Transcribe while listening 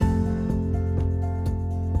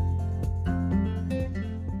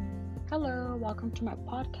welcome to my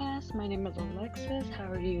podcast. My name is Alexis.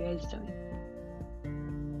 How are you guys doing?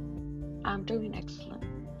 I'm doing excellent.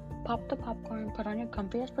 Pop the popcorn, put on your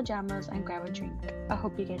comfiest pajamas, and grab a drink. I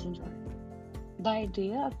hope you guys enjoy. The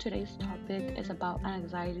idea of today's topic is about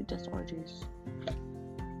anxiety disorders.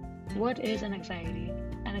 What is an anxiety?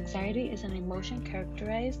 An anxiety is an emotion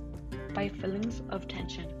characterized by feelings of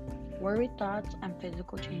tension, worried thoughts, and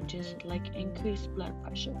physical changes like increased blood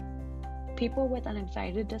pressure. People with an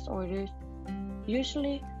anxiety disorder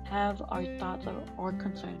usually have our thoughts or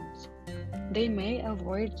concerns. They may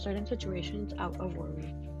avoid certain situations out of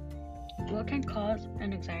worry. What can cause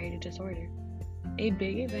an anxiety disorder? A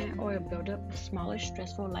big event or a buildup of smaller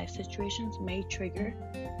stressful life situations may trigger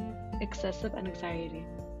excessive anxiety.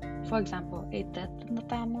 For example, a death in the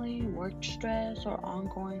family, work stress, or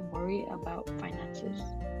ongoing worry about finances.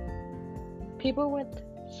 People with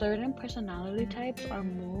certain personality types are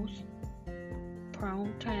most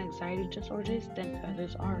prone to anxiety disorders than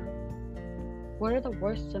others are. What are the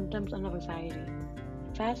worst symptoms of anxiety?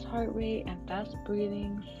 Fast heart rate and fast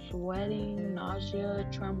breathing, sweating, nausea,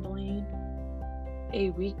 trembling,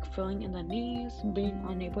 a weak feeling in the knees, being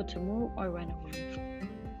unable to move or run away.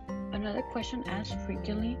 Another question asked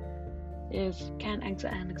frequently is, can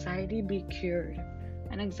anxiety be cured?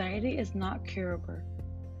 And anxiety is not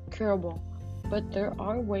curable, but there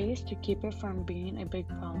are ways to keep it from being a big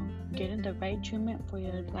problem. Getting the right treatment for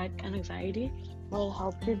your anxiety will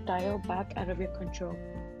help you dial back out of your control.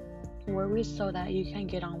 Worry so that you can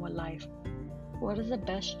get on with life. What is the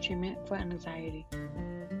best treatment for anxiety?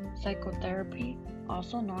 Psychotherapy,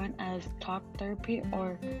 also known as talk therapy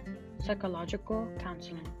or psychological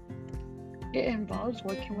counseling. It involves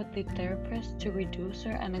working with the therapist to reduce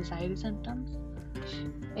your anxiety symptoms.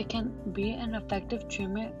 It can be an effective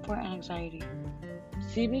treatment for anxiety.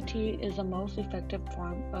 CBT is the most effective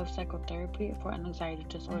form of psychotherapy for anxiety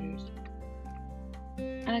disorders.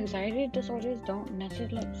 Anxiety disorders don't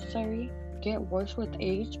necessarily get worse with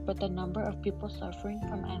age, but the number of people suffering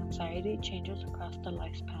from anxiety changes across the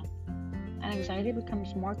lifespan. Anxiety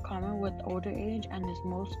becomes more common with older age and is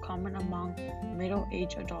most common among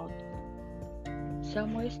middle-aged adults.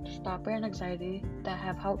 Some ways to stop your anxiety that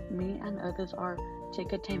have helped me and others are: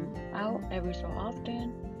 take a time out every so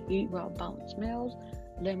often, eat well-balanced meals,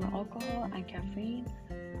 limit alcohol and caffeine,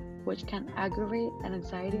 which can aggravate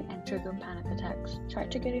anxiety and trigger panic attacks. Try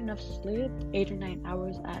to get enough sleep, 8 to 9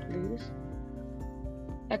 hours at least.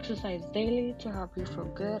 Exercise daily to help you feel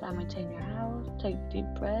good and maintain your health. Take deep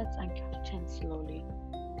breaths and catch your chin slowly.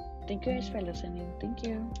 Thank you guys for listening. Thank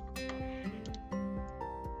you.